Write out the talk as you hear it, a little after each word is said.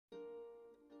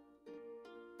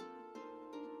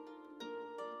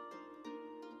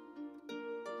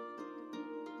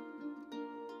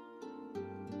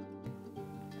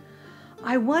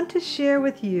I want to share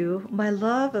with you my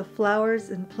love of flowers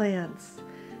and plants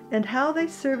and how they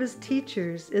serve as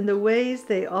teachers in the ways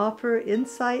they offer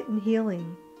insight and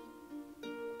healing.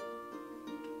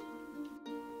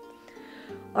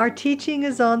 Our teaching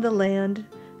is on the land,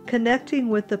 connecting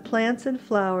with the plants and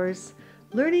flowers,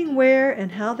 learning where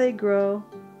and how they grow,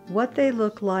 what they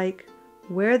look like,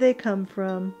 where they come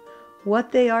from,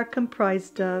 what they are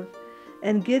comprised of,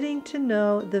 and getting to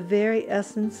know the very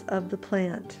essence of the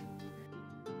plant.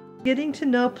 Getting to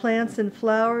know plants and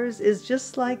flowers is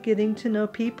just like getting to know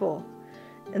people.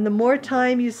 And the more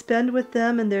time you spend with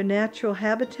them in their natural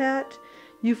habitat,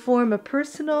 you form a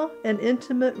personal and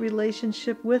intimate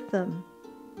relationship with them.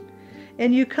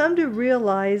 And you come to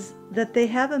realize that they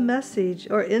have a message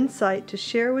or insight to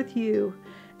share with you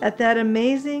at that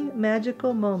amazing,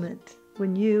 magical moment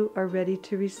when you are ready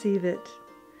to receive it.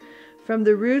 From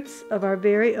the roots of our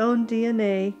very own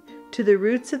DNA to the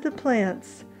roots of the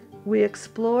plants, we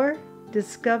explore,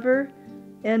 discover,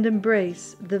 and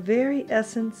embrace the very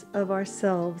essence of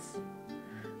ourselves.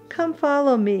 Come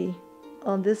follow me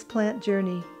on this plant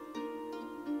journey.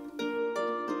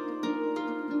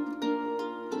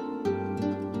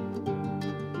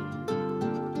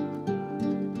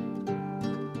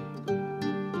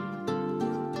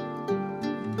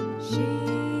 She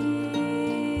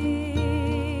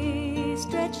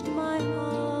stretched my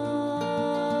heart,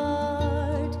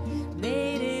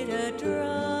 made it a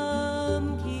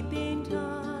drum, keeping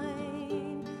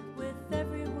time with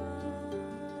every word.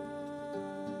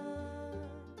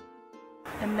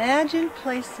 Imagine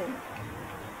placing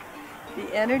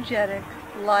the energetic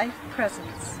life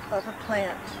presence of a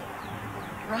plant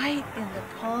right in the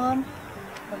palm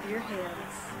of your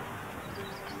hands.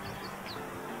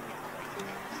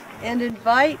 And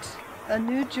invite a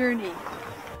new journey,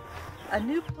 a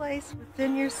new place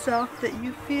within yourself that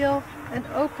you feel an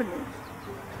opening,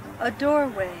 a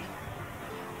doorway,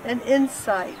 an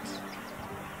insight,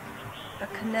 a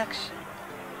connection.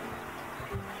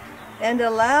 And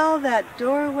allow that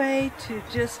doorway to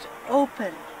just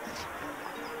open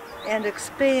and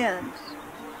expand.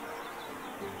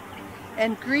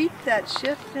 And greet that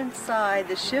shift inside,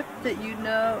 the shift that you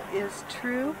know is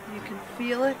true. You can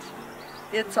feel it.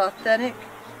 It's authentic,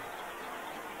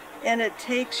 and it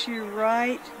takes you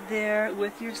right there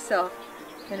with yourself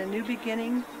in a new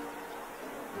beginning,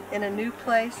 in a new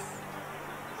place,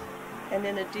 and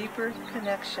in a deeper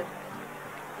connection.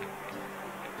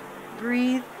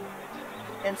 Breathe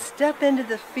and step into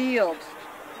the field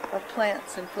of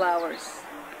plants and flowers.